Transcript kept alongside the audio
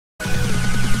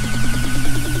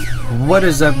What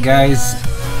is up, guys?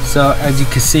 So as you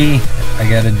can see, I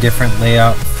got a different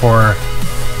layout for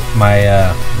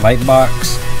my light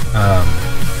box.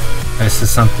 This is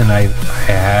something I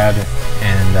had,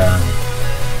 and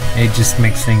it just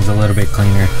makes things a little bit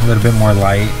cleaner, a little bit more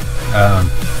light.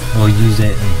 We'll use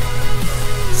it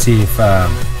and see if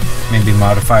maybe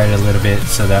modify it a little bit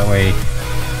so that way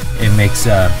it makes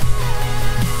our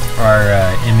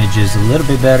images a little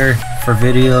bit better for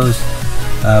videos.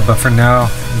 But for now,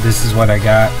 this is what I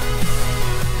got.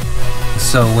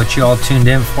 So what you all tuned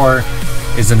in for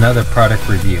is another product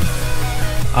review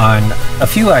on a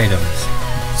few items.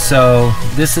 So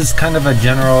this is kind of a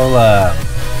general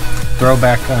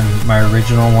throwback on my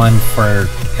original one for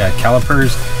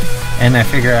calipers, and I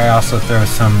figure I also throw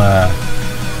some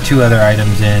two other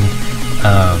items in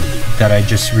that I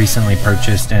just recently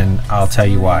purchased, and I'll tell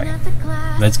you why.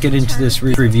 Let's get into this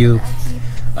review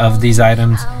of these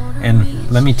items, and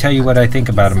let me tell you what I think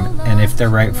about them and if they're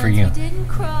right for you.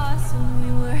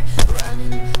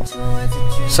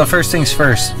 So first things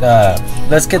first,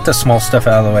 let's get the small stuff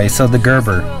out of the way. So the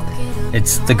Gerber,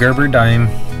 it's the Gerber Dime.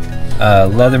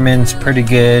 Leatherman's pretty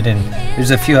good, and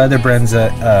there's a few other brands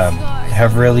that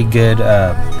have really good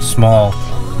small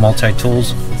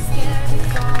multi-tools.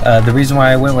 The reason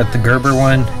why I went with the Gerber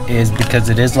one is because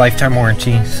it is lifetime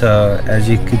warranty. So as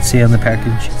you can see on the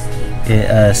package,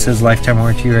 it says lifetime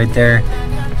warranty right there,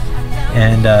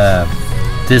 and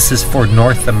this is for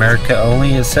North America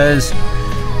only, it says.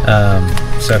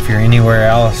 So if you're anywhere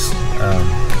else,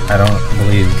 I don't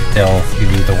believe they'll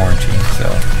give you the warranty. So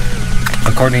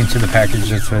according to the package,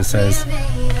 that's what it says.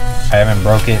 I haven't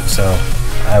broke it, so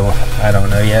I don't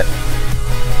know yet.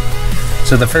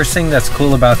 So the first thing that's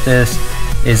cool about this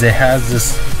is it has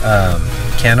this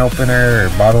can opener or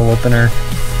bottle opener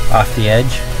off the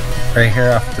edge right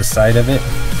here, off the side of it,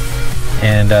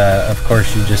 and of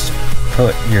course you just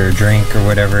put your drink or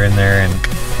whatever in there and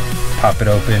pop it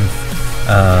open.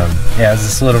 It has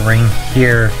this little ring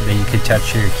here that you could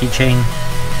attach to your keychain,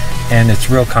 and it's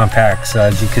real compact, so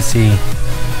as you can see,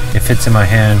 it fits in my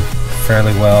hand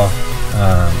fairly well.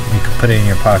 You can put it in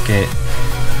your pocket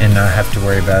and not have to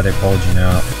worry about it bulging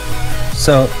out.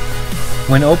 So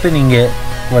when opening it,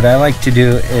 what I like to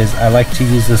do is I like to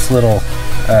use this little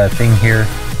thing here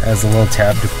as a little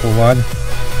tab to pull on,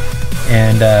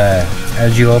 and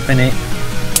as you open it,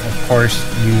 of course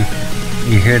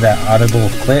you hear that audible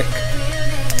click.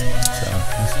 So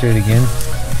let's do it again.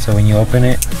 So when you open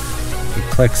it, it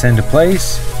clicks into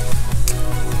place.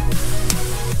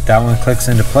 That one clicks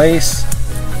into place,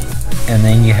 and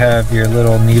then you have your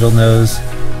little needle nose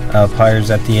pliers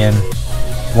at the end.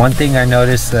 One thing I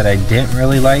noticed that I didn't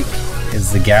really like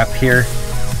is the gap here.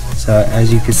 So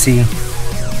as you can see,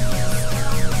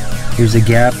 here's a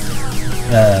gap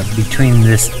between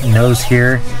this nose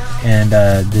here and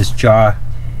this jaw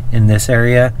in this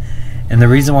area, and the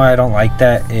reason why I don't like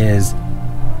that is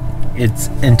it's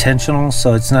intentional,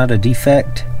 so it's not a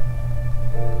defect.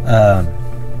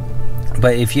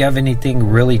 But if you have anything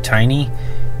really tiny,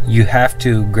 you have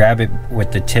to grab it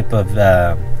with the tip of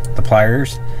the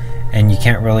pliers, and you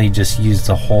can't really just use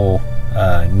the whole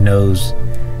nose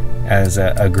as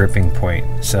a gripping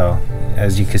point. So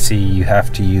as you can see, you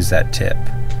have to use that tip.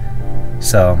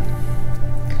 So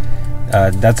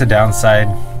that's a downside,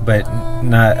 but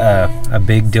not a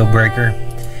big deal breaker.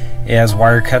 It has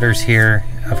wire cutters here.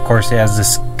 Of course, it has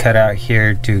this cutout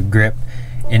here to grip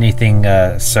anything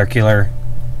circular,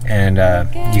 and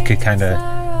you could kind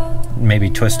of maybe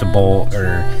twist a bolt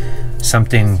or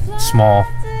something small,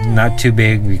 not too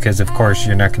big, because of course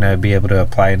you're not going to be able to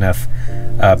apply enough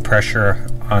pressure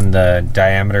on the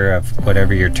diameter of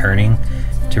whatever you're turning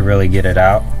to really get it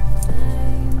out.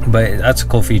 But that's a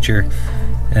cool feature.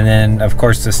 And then of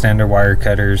course the standard wire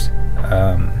cutters,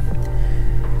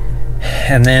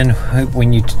 and then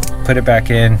when you put it back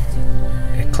in,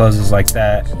 it closes like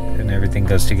that and everything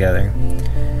goes together.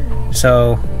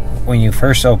 So when you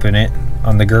first open it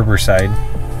on the Gerber side,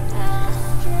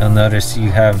 you'll notice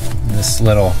you have this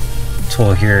little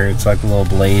tool here. It's like a little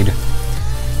blade.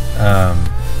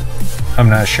 I'm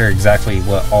not sure exactly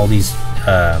what all these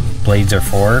blades are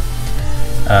for,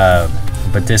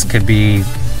 but this could be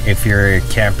if you're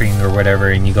camping or whatever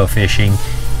and you go fishing,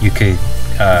 you could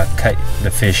cut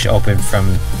the fish open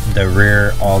from the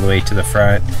rear all the way to the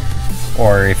front,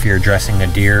 or if you're dressing a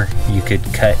deer, you could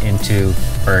cut into,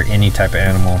 or any type of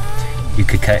animal, you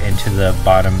could cut into the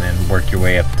bottom and work your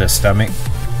way up the stomach.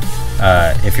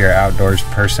 If you're an outdoors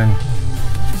person,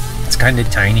 it's kind of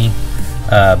tiny,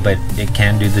 but it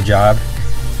can do the job.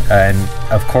 And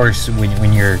of course,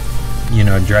 when you're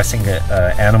dressing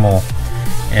an animal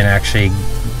and actually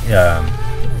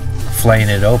flaying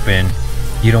it open,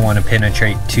 you don't want to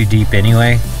penetrate too deep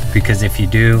anyway, because if you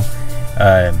do,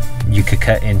 you could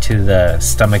cut into the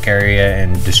stomach area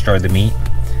and destroy the meat.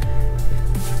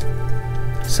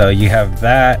 So you have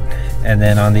that, and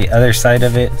then on the other side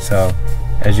of it, so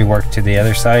as you work to the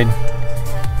other side,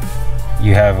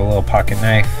 you have a little pocket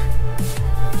knife.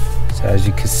 So as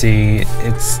you can see,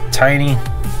 it's tiny.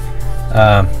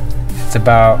 It's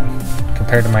about,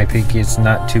 compared to my pinky, it's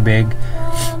not too big.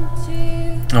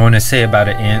 I want to say about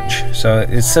 1 inch, so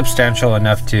it's substantial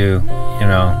enough to, you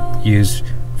know, use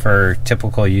for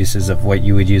typical uses of what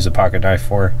you would use a pocket knife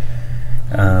for.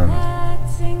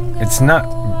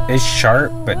 It's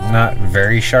sharp, but not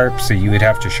very sharp, so you would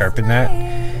have to sharpen that.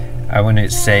 I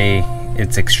wouldn't say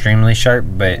it's extremely sharp,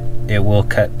 but it will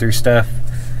cut through stuff.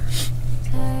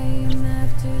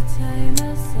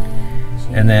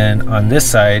 And then on this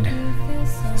side,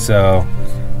 so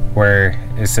where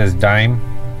it says dime,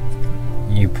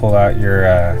 you pull out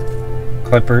your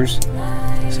clippers,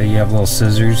 so you have little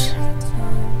scissors.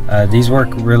 These work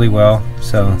really well,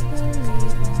 so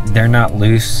they're not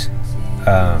loose,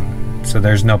 so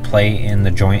there's no play in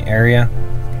the joint area.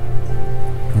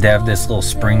 They have this little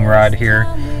spring rod here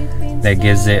that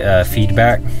gives it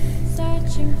feedback,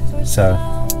 so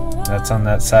that's on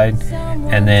that side.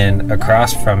 And then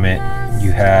across from it,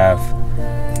 you have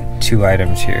 2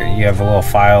 items here. You have a little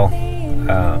file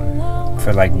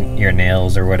for like your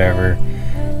nails or whatever,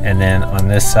 and then on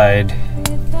this side,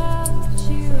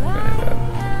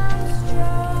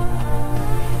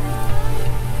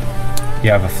 you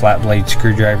have a flat blade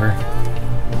screwdriver.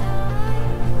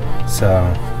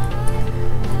 So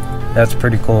that's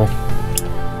pretty cool.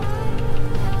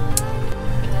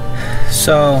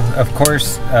 So of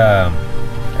course,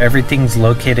 everything's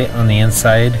located on the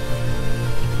inside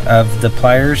of the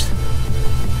pliers,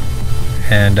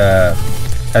 and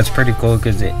that's pretty cool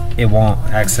because it won't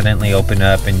accidentally open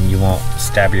up, and you won't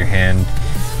stab your hand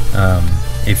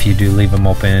if you do leave them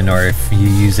open, or if you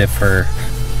use it for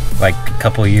like a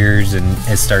couple years and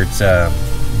it starts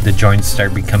the joints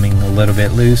start becoming a little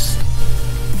bit loose.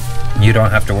 You don't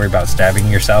have to worry about stabbing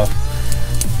yourself,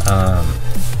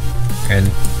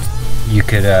 and you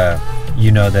could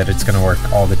you know that it's going to work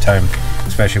all the time,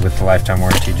 especially with the lifetime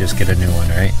warranty. Just get a new one,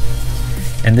 right?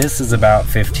 And this is about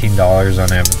 $15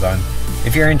 on Amazon.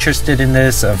 If you're interested in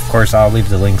this, of course I'll leave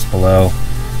the links below.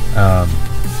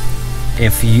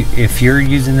 If you're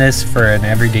using this for an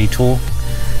everyday tool,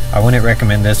 I wouldn't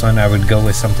recommend this one. I would go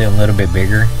with something a little bit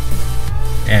bigger,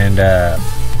 and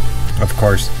of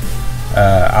course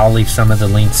I'll leave some of the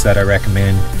links that I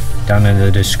recommend down in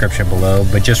the description below.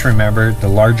 But just remember, the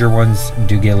larger ones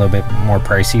do get a little bit more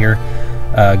pricier.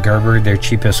 Gerber, their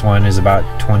cheapest one, is about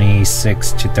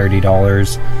 $26 to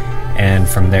 $30, and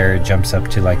from there it jumps up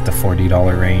to like the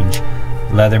 $40 range.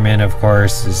 Leatherman, of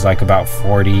course, is like about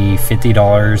 $40,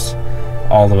 $50,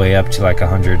 all the way up to like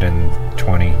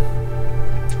 $120.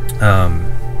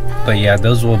 But yeah,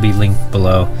 those will be linked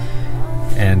below,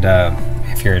 and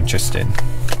if you're interested.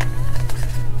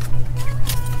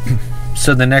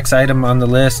 So the next item on the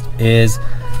list is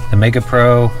the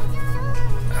Megapro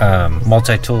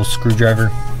multi-tool screwdriver.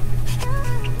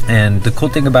 And the cool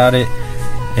thing about it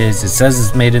is it says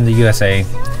it's made in the USA.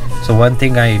 So one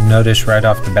thing I noticed right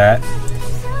off the bat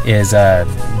is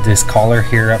this collar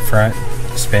here up front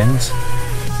spins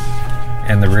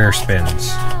and the rear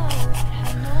spins.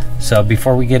 So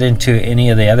before we get into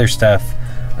any of the other stuff,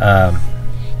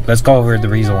 let's go over the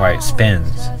reason why it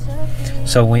spins.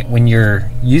 So when you're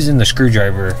using the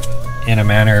screwdriver in a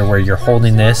manner where you're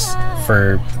holding this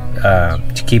for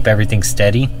to keep everything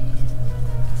steady,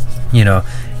 you know,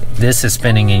 this is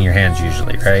spinning in your hands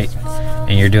usually, right?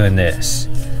 And you're doing this.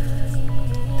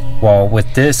 Well,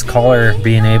 with this collar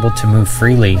being able to move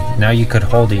freely, now you could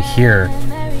hold it here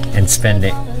and spin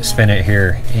it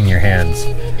here in your hands.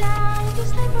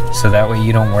 So that way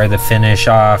you don't wear the finish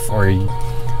off, or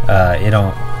it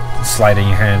don't slide in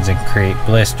your hands and create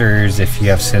blisters if you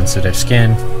have sensitive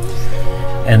skin.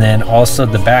 And then also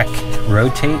the back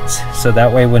rotates, so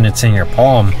that way when it's in your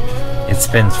palm, it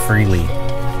spins freely.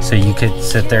 So you could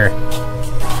sit there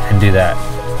and do that.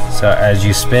 So as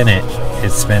you spin it,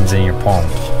 it spins in your palm.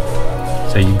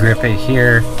 So you grip it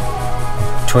here,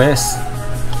 twist,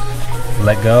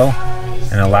 let go,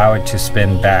 and allow it to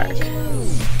spin back.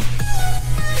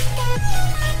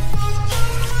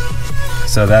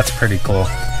 So that's pretty cool,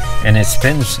 and it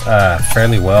spins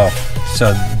fairly well.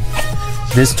 So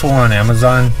this tool on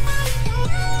Amazon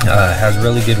has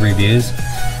really good reviews.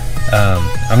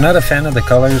 I'm not a fan of the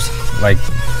colors, like,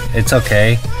 it's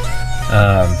okay,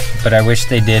 but I wish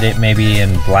they did it maybe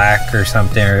in black or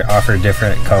something, or offer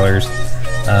different colors.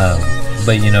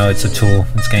 But you know, it's a tool,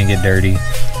 it's gonna get dirty.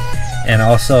 And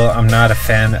also, I'm not a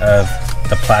fan of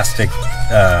the plastic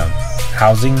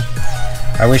housing.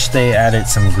 I wish they added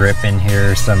some grip in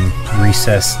here, some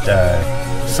recessed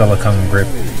silicone grip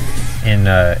in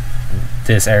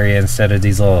this area instead of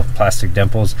these little plastic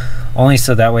dimples, only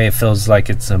so that way it feels like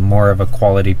it's a more of a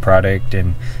quality product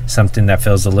and something that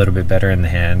feels a little bit better in the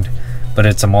hand. But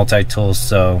it's a multi-tool,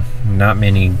 so not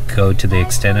many go to the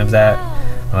extent of that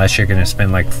unless you're gonna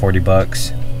spend like 40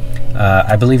 bucks.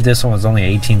 I believe this one was only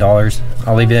 $18.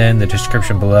 I'll leave it in the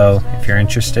description below if you're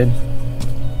interested.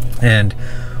 And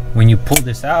when you pull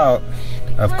this out,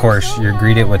 of course, you're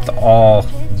greeted with all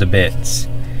the bits.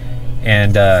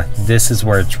 And this is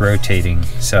where it's rotating,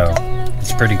 so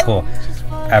it's pretty cool.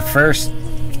 At first,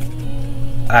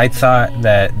 I thought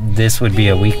that this would be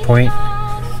a weak point,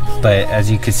 but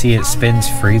as you can see, it spins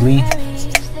freely,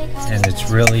 and it's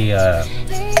really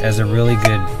has a really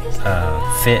good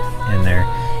fit in there,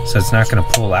 so it's not going to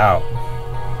pull out.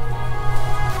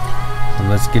 So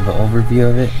let's give an overview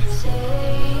of it.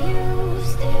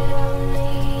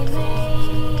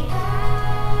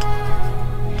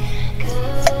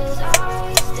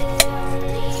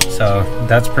 So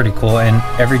that's pretty cool, and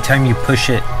every time you push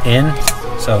it in,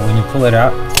 so when you pull it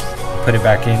out, put it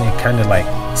back in, it kind of like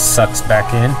sucks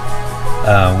back in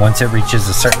once it reaches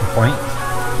a certain point.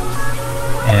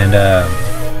 And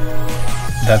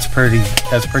that's pretty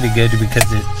good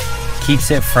because it keeps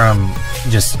it from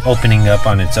just opening up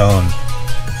on its own.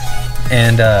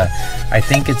 And I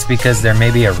think it's because there may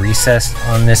be a recess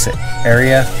on this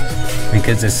area,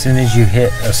 because as soon as you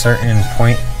hit a certain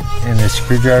point in the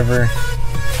screwdriver,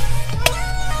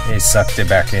 it sucked it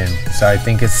back in. So I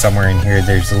think it's somewhere in here.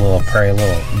 There's probably a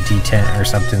little detent or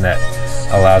something that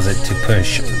allows it to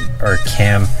push or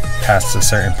cam past a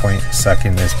certain point,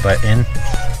 sucking this butt in.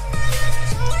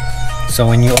 So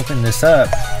when you open this up,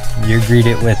 you're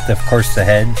greeted with, of course, the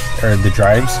head or the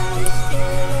drives,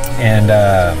 and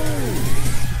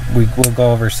we'll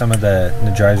go over some of the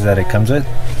drives that it comes with.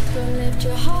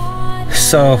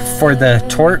 So for the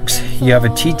Torx, you have a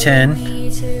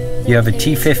T10, you have a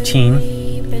T15,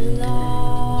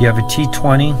 you have a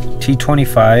T20,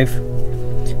 T25.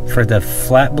 For the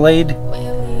flat blade,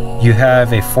 you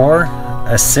have a 4,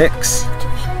 a 6.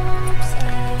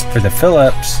 For the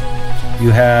Phillips,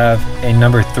 you have a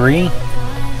number 3,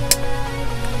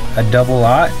 a double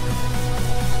aught,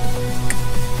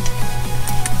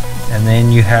 and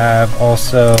then you have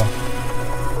also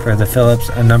for the Phillips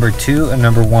a number 2, a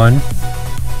number 1.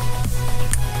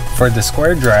 For the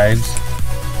square drives,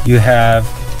 you have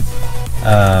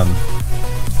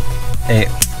a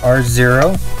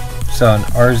R0, so an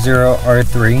R0,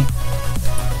 R3,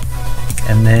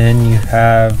 and then you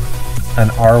have an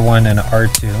R1 and an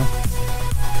R2,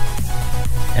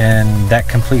 and that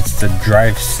completes the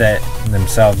drive set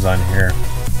themselves on here.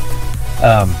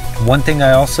 One thing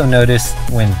I also noticed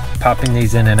when popping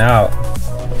these in and out,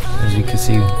 as you can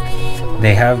see,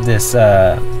 they have this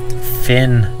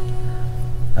fin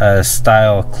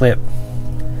style clip,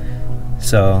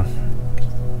 so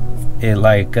it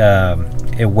like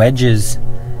it wedges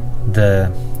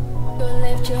the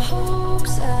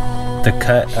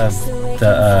cut of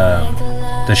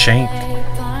the shank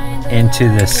into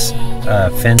this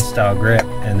fin style grip,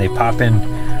 and they pop in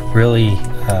really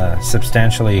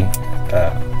substantially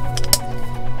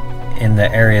in the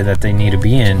area that they need to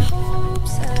be in.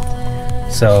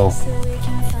 So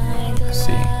let's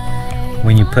see,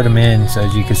 when you put them in, so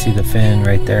as you can see the fin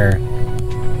right there,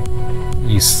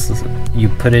 you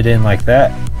put it in like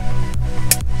that,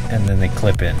 and then they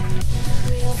clip in,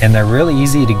 and they're really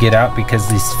easy to get out because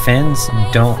these fins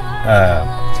don't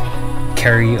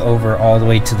carry over all the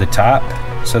way to the top,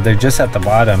 so they're just at the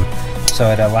bottom, so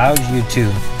it allows you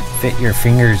to fit your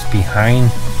fingers behind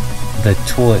the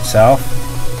tool itself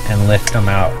and lift them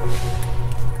out.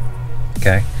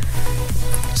 Okay,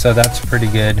 so that's pretty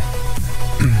good.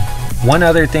 One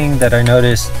other thing that I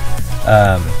noticed,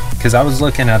 because I was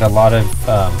looking at a lot of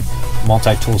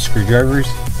multi-tool screwdrivers,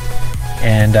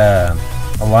 and a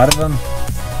lot of them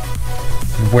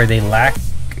where they lack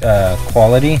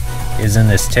quality is in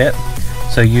this tip.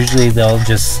 So usually they'll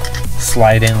just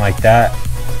slide in like that,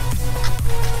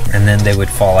 and then they would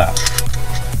fall out.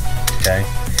 Okay,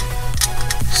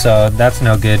 so that's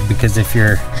no good, because if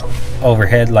you're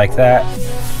overhead like that,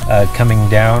 coming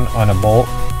down on a bolt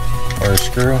or a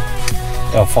screw,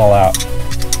 they'll fall out.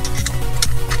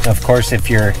 Of course, if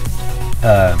you're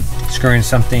screwing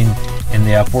something in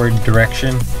the upward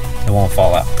direction, it won't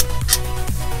fall out.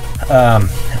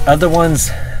 Other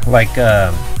ones, like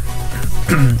a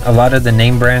lot of the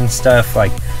name brand stuff,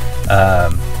 like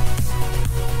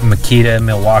Makita,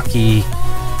 Milwaukee,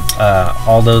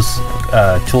 all those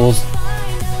tools,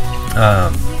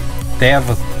 They have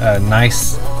a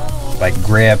nice like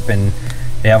grip, and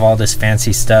they have all this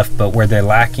fancy stuff, but where they're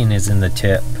lacking is in the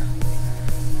tip.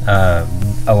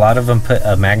 A lot of them put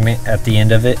a magnet at the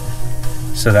end of it,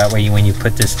 so that way when you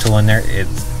put this tool in there, it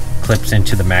clips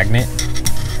into the magnet.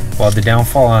 Well, the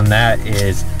downfall on that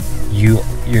is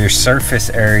your surface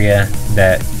area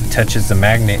that touches the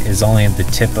magnet is only at the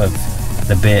tip of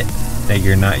the bit that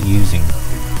you're not using,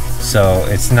 so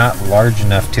it's not large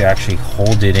enough to actually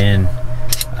hold it in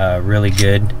really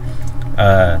good.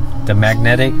 The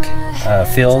magnetic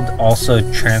field also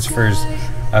transfers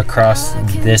across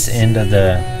this end of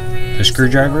the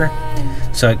screwdriver,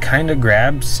 so it kind of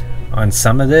grabs on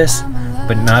some of this,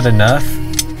 but not enough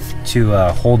to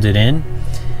hold it in.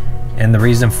 And the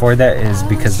reason for that is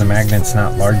because the magnet's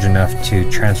not large enough to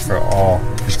transfer all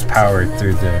its power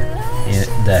through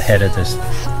the head of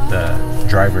the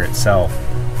driver itself.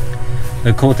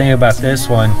 The cool thing about this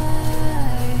one,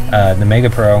 the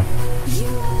Megapro,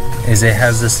 is it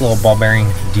has this little ball bearing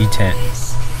detent.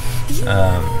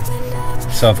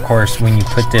 So of course when you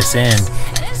put this in,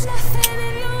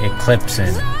 it clips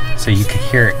in, so you can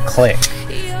hear it click.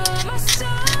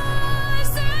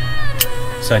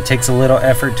 So it takes a little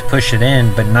effort to push it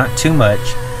in, but not too much,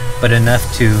 but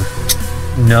enough to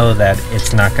know that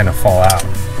it's not going to fall out.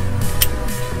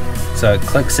 So it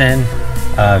clicks in.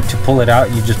 To pull it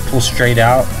out, you just pull straight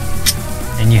out,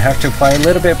 and you have to apply a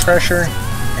little bit of pressure,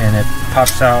 and it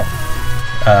pops out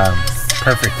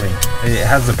perfectly. It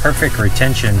has the perfect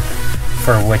retention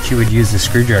for what you would use the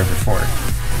screwdriver for.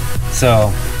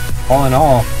 So all in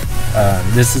all,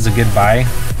 this is a good buy.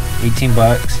 18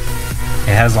 bucks.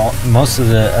 It has most of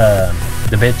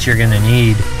the bits you're gonna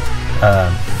need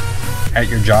at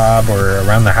your job or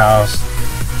around the house.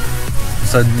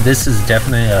 So this is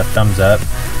definitely a thumbs up.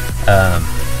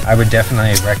 I would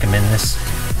definitely recommend this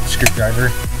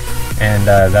screwdriver, and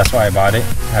that's why I bought it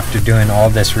after doing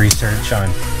all this research on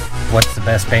what's the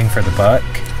best bang for the buck,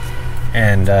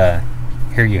 and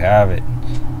here you have it.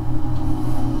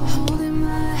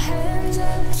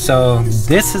 So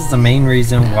this is the main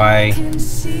reason why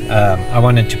I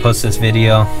wanted to post this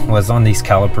video, was on these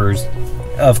calipers.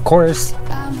 Of course,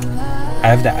 I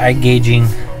have the iGaging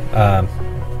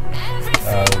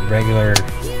regular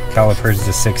calipers,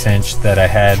 the 6-inch that I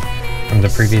had from the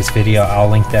previous video. I'll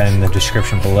link that in the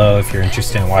description below if you're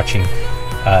interested in watching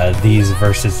these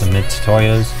versus the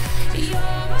mid-Toyos.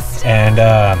 And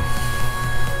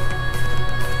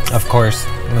of course,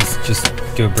 let's just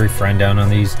do a brief rundown on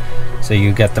these. So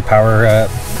you get the power up,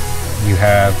 you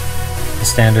have the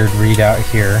standard readout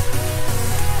here,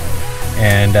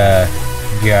 and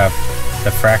you have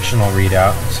the fractional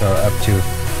readout, so up to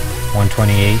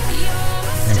 128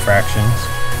 in fractions,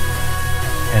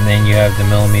 and then you have the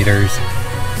millimeters,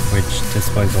 which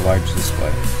displays a large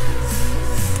display.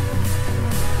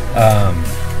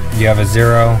 You have a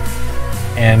 0,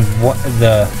 and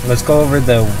let's go over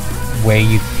the way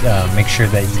you make sure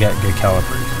that you got good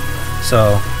calipers.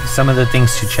 So some of the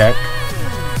things to check,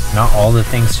 not all the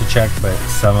things to check, but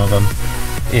some of them,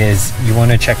 is you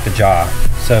want to check the jaw.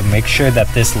 So make sure that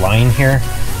this line here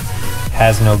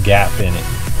has no gap in it.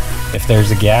 If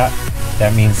there's a gap,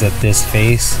 that means that this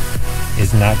face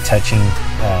is not touching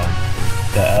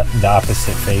the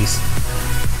opposite face,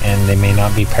 and they may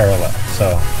not be parallel,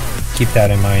 so keep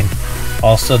that in mind.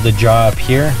 Also the jaw up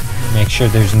here, make sure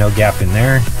there's no gap in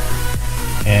there.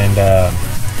 And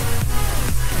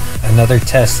another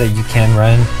test that you can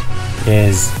run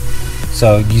is,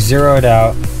 so you zero it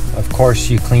out, of course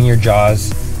you clean your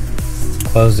jaws,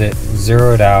 close it,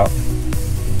 zero it out,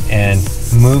 and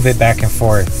move it back and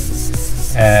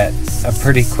forth at a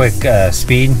pretty quick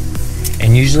speed.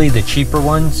 And usually the cheaper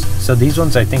ones, so these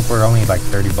ones I think were only like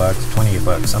 30 bucks, 28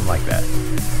 bucks, something like that.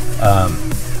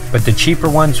 But the cheaper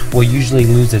ones will usually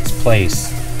lose its place.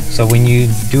 So when you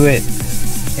do it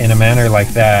in a manner like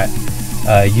that,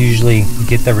 usually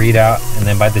get the readout, and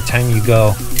then by the time you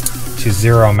go to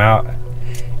zero them out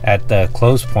at the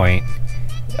close point,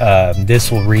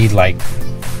 this will read like,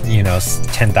 you know,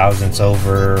 10 thousandths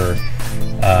over, or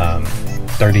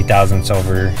 30 thousandths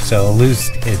over, so it'll lose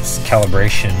its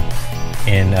calibration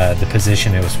in the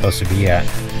position it was supposed to be at.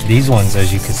 These ones,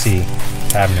 as you can see,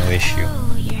 have no issue.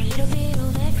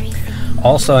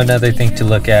 Also, another thing to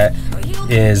look at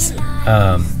is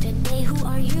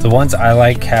the ones I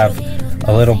like have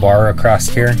a little bar across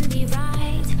here,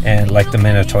 and like the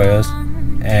mid-Toyos,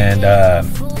 and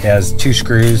it has 2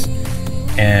 screws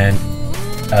and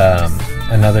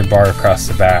another bar across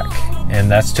the back, and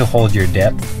that's to hold your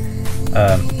depth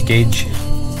gauge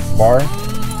bar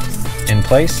in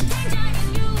place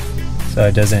so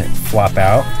it doesn't flop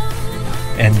out.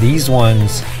 And these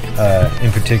ones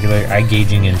in particular,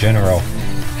 iGaging in general,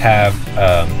 have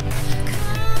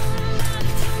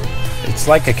it's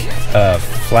like a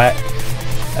flat,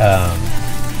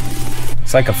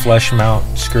 it's like a flush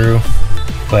mount screw,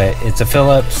 but it's a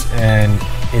Phillips, and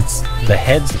the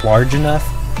head's large enough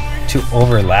to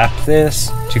overlap this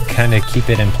to kind of keep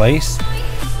it in place.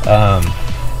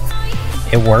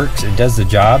 It works, it does the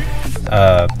job.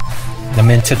 The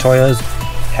Minta Toyos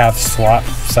have slot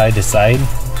side to side,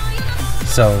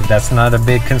 so that's not a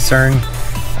big concern.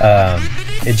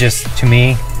 It just, to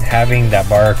me, having that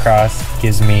bar across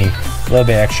gives me a little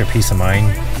bit extra peace of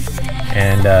mind,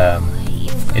 and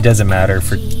it doesn't matter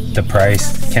for the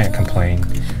price. Can't complain.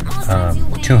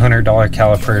 $200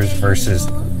 calipers versus,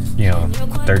 you know,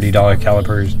 $30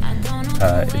 calipers.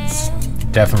 It's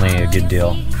definitely a good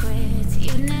deal.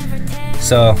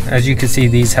 So as you can see,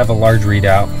 these have a large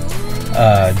readout.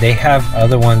 They have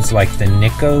other ones like the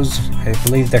Nikos. I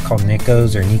believe they're called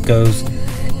Nikos or Nikos.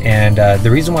 And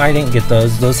the reason why I didn't get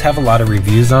those have a lot of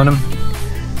reviews on them,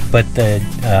 but the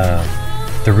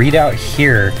readout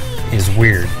here is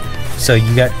weird. So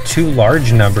you got two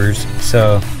large numbers,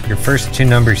 so your first two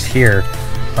numbers here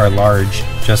are large,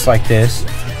 just like this.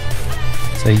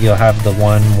 So you'll have the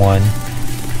 1 1,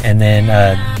 and then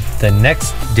the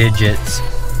next digits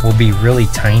will be really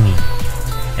tiny.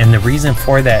 And the reason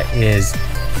for that is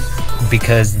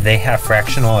because they have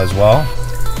fractional as well,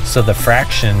 so the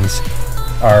fractions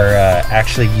are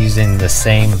actually using the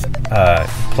same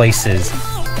places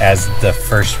as the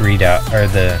first readout, or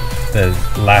the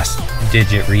last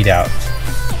digit readout.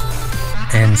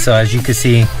 And so as you can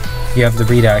see, you have the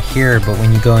readout here, but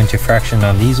when you go into fraction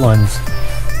on these ones,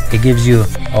 it gives you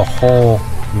a whole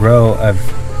row of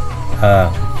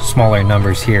smaller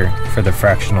numbers here for the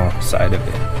fractional side of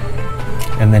it.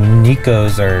 And the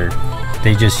Nikos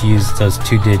they just use those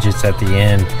two digits at the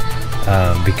end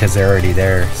because they're already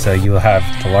there. So you'll have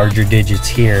the larger digits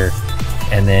here,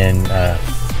 and then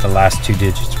the last two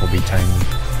digits will be tiny,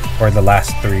 or the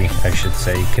last three, I should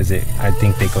say, because I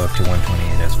think they go up to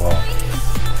 128 as well.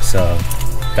 So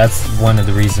that's one of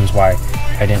the reasons why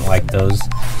I didn't like those.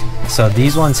 So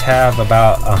these ones have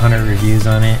about 100 reviews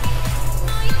on it.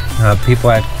 People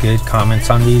had good comments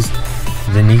on these.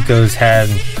 The Nikos had,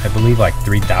 I believe, like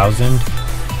 3,000.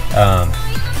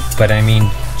 But I mean,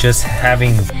 just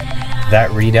having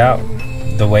that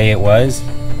readout the way it was,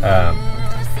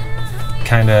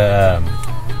 kind of,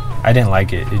 I didn't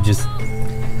like it. It just,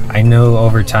 I know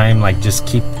over time, like, just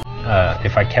keep,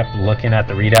 if I kept looking at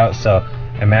the readout. So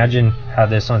imagine how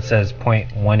this one says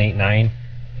 0.189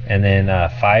 and then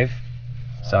 5,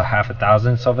 so half a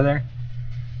thousandths over there.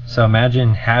 So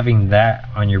imagine having that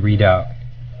on your readout,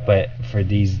 but for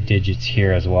these digits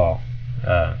here as well.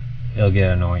 It'll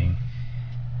get annoying.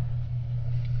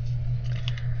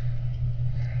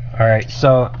 Alright,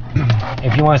 so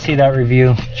if you want to see that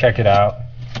review, check it out.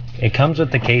 It comes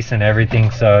with the case and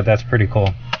everything, so that's pretty cool.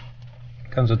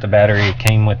 It comes with the battery, it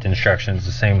came with instructions,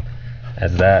 the same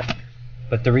as that.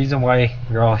 But the reason why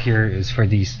you're all here is for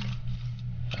these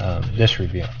this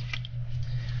review.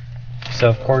 So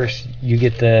of course you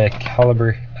get the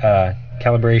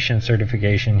calibration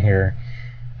certification here.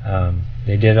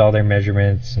 They did all their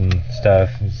measurements and stuff,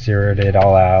 zeroed it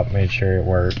all out, made sure it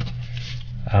worked.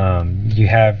 You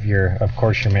have your, of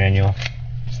course, your manual,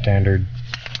 standard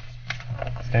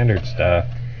stuff,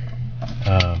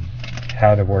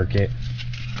 how to work it.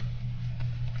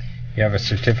 You have a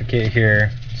certificate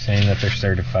here saying that they're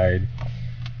certified,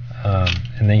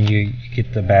 and then you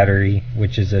get the battery,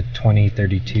 which is a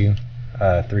 2032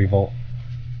 3-volt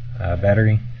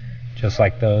battery, just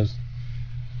like those.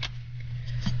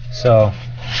 So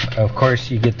of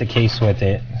course you get the case with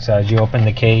it. So as you open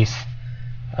the case,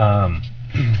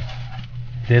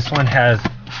 this one has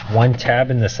one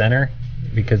tab in the center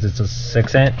because it's a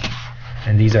 6-inch,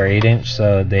 and these are 8-inch,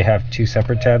 so they have two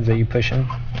separate tabs that you push in.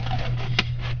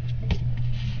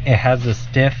 It has a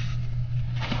stiff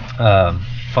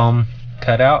foam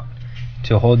cutout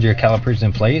to hold your calipers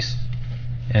in place,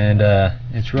 and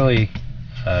it's really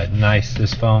nice,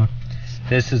 this foam.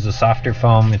 This is a softer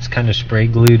foam, it's kind of spray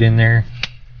glued in there,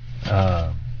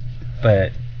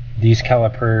 but these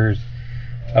calipers,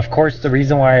 of course, the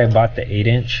reason why I bought the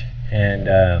 8-inch, and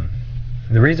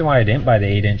the reason why I didn't buy the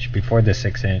 8-inch before the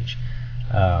 6-inch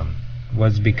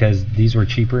was because these were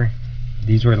cheaper.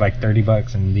 These were like 30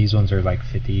 bucks and these ones are like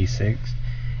 56,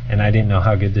 and I didn't know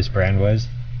how good this brand was.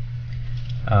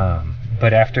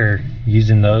 But after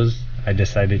using those, I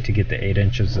decided to get the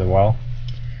 8-inches as well.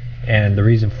 And the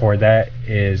reason for that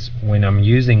is when I'm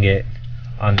using it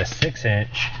on the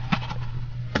 6-inch,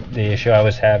 the issue I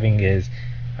was having is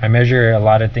I measure a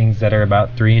lot of things that are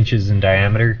about 3 inches in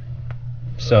diameter,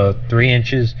 So 3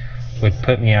 inches would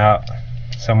put me out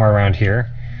somewhere around here.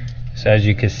 So as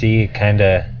you can see,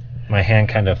 my hand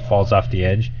kind of falls off the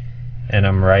edge, and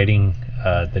I'm riding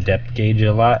the depth gauge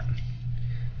a lot.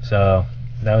 So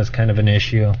that was kind of an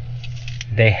issue.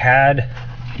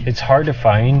 It's hard to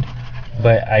find,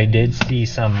 but I did see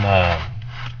some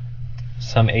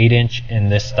 8-inch in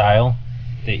this style,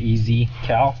 the Easy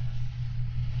Cal.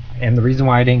 And the reason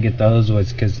why I didn't get those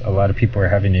was because a lot of people are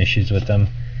having issues with them.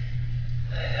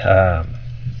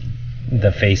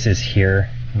 The faces here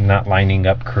not lining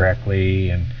up correctly,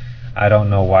 and I don't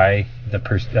know why the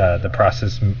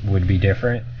process would be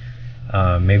different.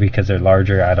 Maybe because they're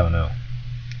larger, I don't know.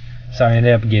 So I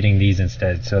ended up getting these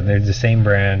instead. So they're the same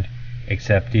brand,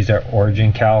 except these are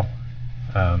Origin Cal,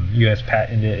 US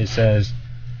patented, it says.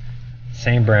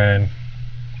 Same brand.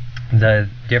 The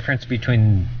difference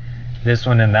between this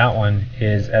one and that one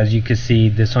is, as you can see,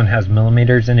 this one has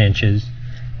millimeters and inches,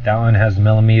 that one has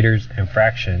millimeters and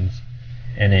fractions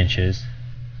and inches.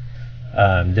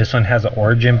 This one has an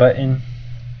origin button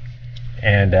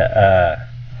and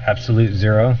absolute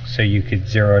 0, so you could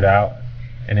zero it out,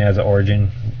 and it has an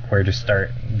origin where to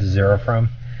start the 0 from.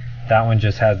 That one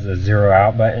just has a 0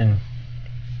 out button.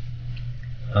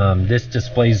 This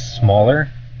display's smaller,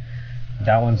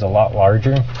 that one's a lot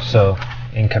larger, so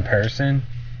in comparison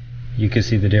you can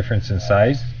see the difference in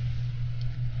size.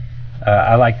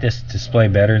 I like this display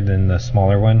better than the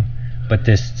smaller one, but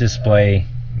this display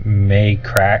may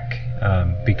crack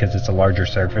because it's a larger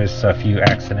surface, so if you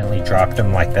accidentally dropped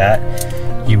them like that,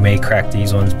 you may crack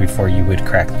these ones before you would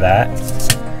crack that.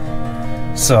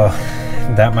 So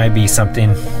that might be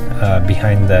something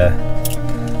behind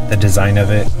the design of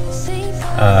it.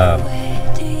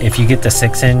 If you get the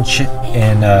 6-inch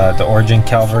in the Origin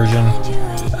Cal version,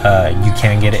 you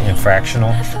can get it in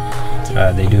fractional.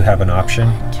 They do have an option.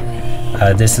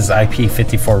 This is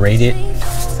IP54 rated,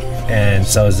 and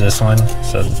so is this one,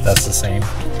 so that's the same.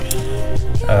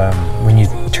 When you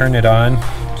turn it on,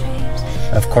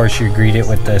 of course you greet it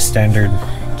with the standard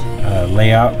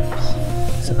layout.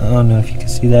 So I don't know if you can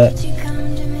see that.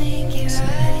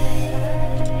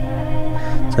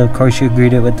 So of course you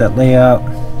greet it with that layout,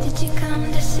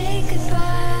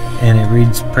 and it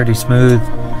reads pretty smooth.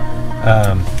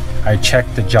 I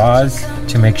checked the jaws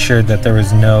to make sure that there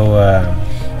was no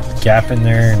gap in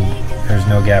there, and there's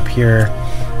no gap here.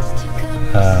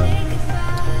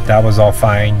 That was all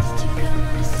fine.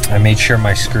 I made sure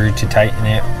my screw to tighten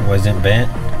it wasn't bent,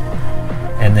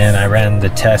 and then I ran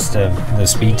the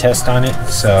speed test on it.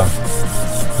 So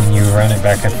when you run it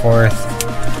back and forth,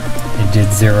 it did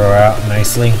zero out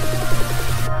nicely.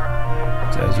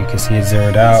 So as you can see, it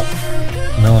zeroed out.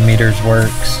 Millimeters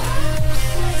works,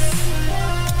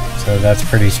 so that's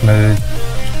pretty smooth.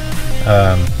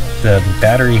 The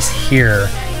batteries here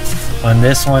on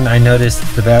this one, I noticed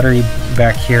the battery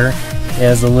back here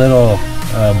has a little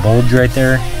bulge right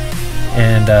there,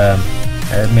 and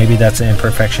maybe that's an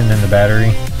imperfection in the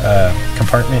battery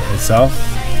compartment itself.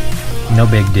 No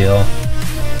big deal,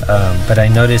 but I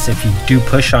noticed if you do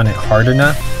push on it hard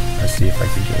enough, let's see if I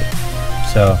can get it.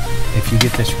 So if you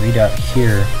get this readout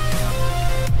here,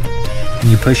 and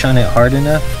you push on it hard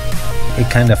enough, it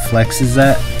kind of flexes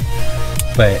that,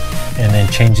 and then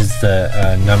changes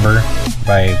the number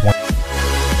by 1.